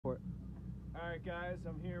Alright guys,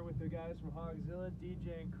 I'm here with the guys from Hogzilla,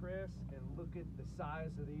 DJ and Chris, and look at the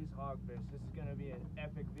size of these hogfish. This is going to be an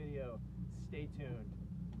epic video. Stay tuned.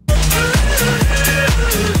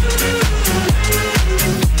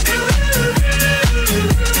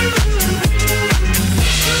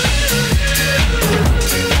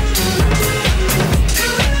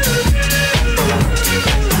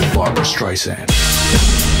 Barbara Streisand.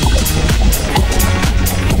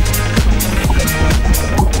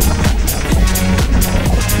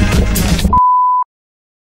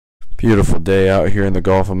 Beautiful day out here in the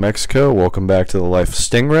Gulf of Mexico. Welcome back to the life of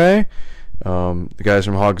Stingray. The guys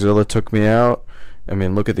from Hogzilla took me out. I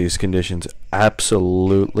mean, look at these conditions.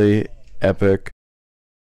 Absolutely epic.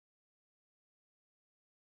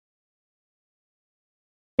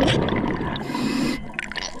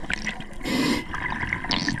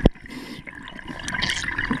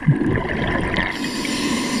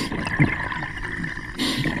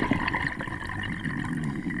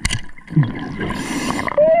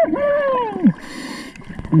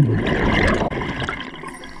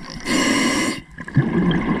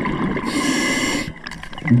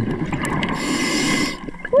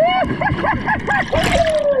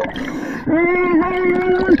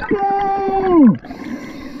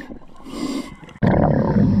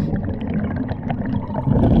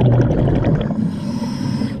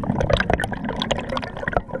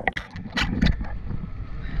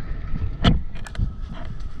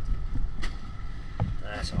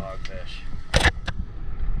 That's a hogfish.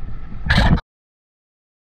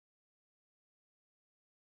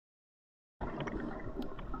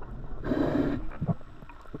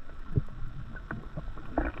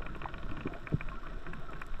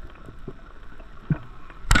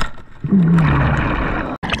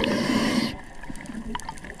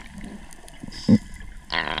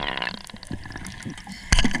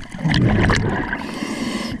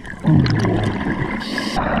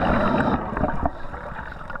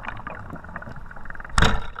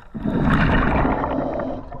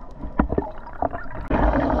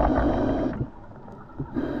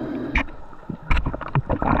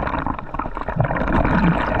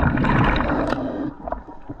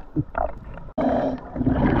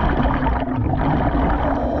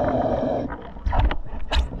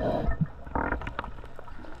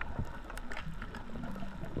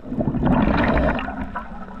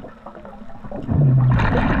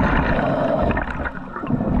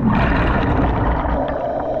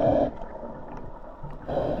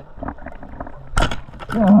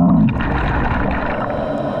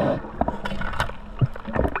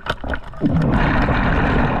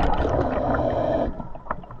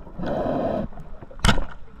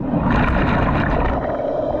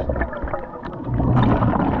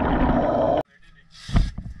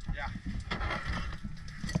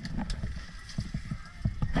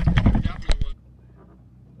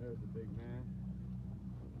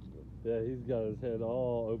 Yeah, he's got his head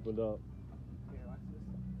all opened up. Here, watch this.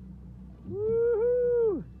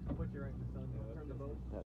 Woohoo! I'll put you right in the sun. Turn the boat.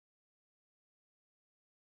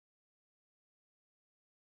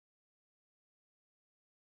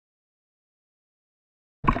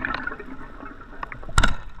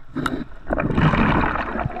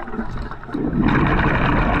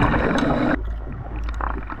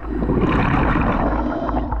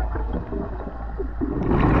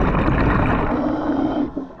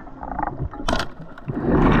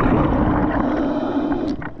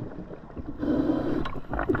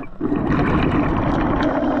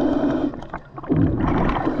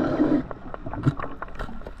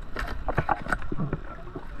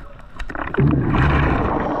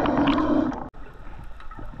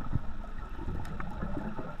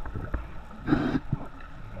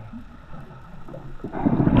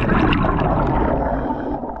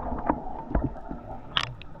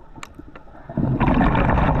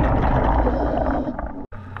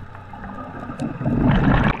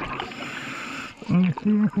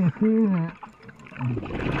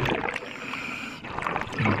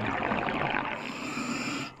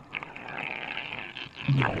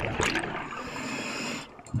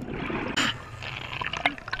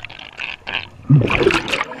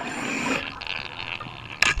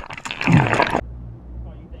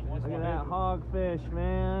 Look at that hogfish,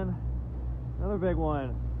 man. Another big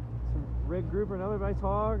one. Some rig grouper, another nice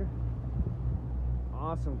hog.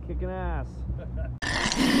 Awesome, kicking ass.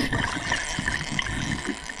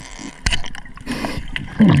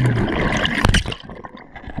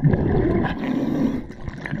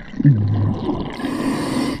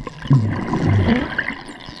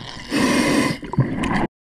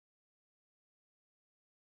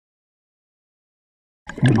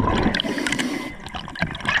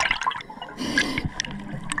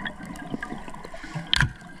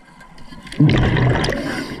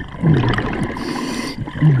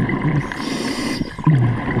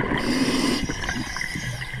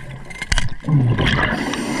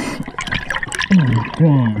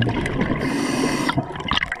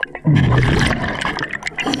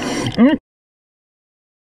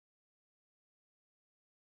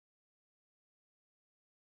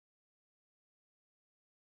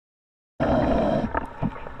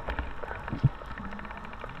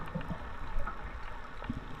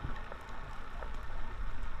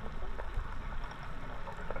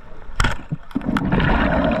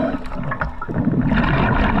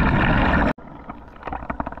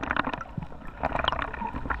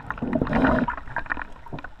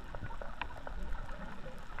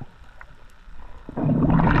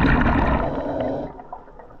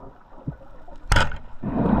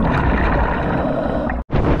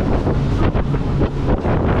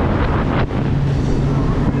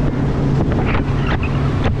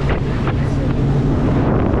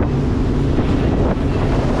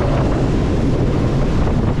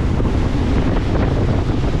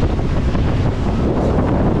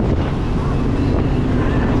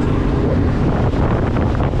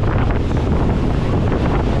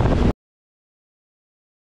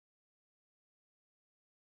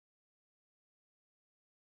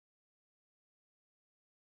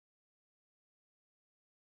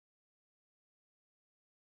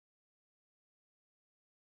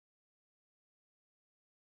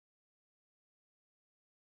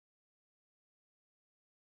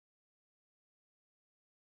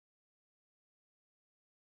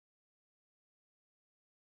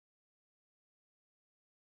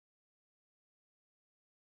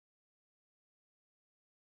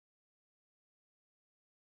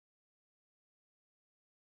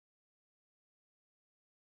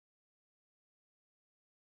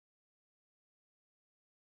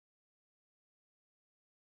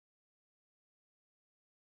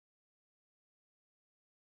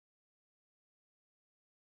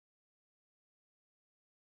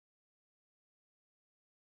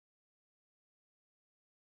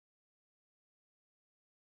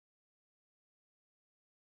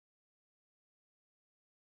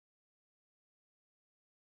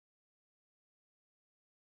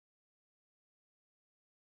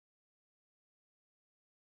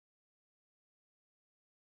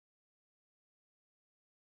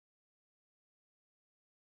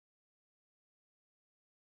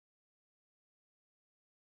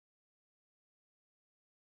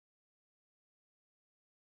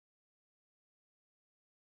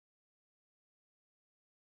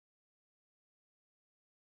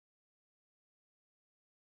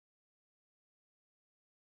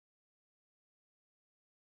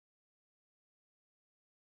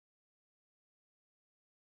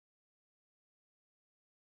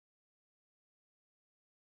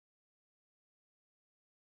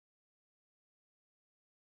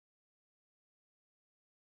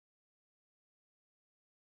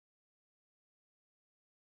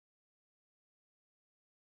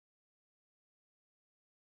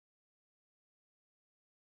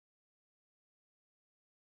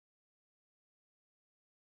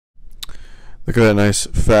 Look at that nice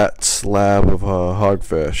fat slab of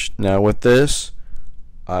hogfish. Now with this,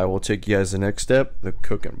 I will take you guys to the next step, the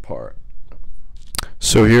cooking part.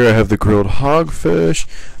 So here I have the grilled hogfish.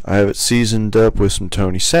 I have it seasoned up with some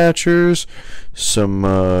Tony Satchers, some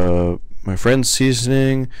my friend's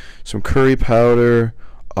seasoning, some curry powder,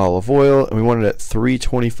 olive oil, and we want it at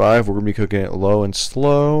 325. We're going to be cooking it low and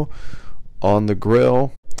slow on the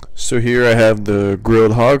grill. So here I have the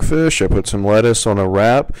grilled hogfish. I put some lettuce on a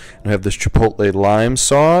wrap, and I have this chipotle lime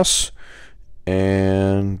sauce,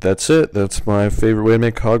 and that's it. That's my favorite way to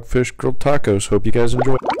make hogfish grilled tacos. Hope you guys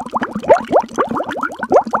enjoy.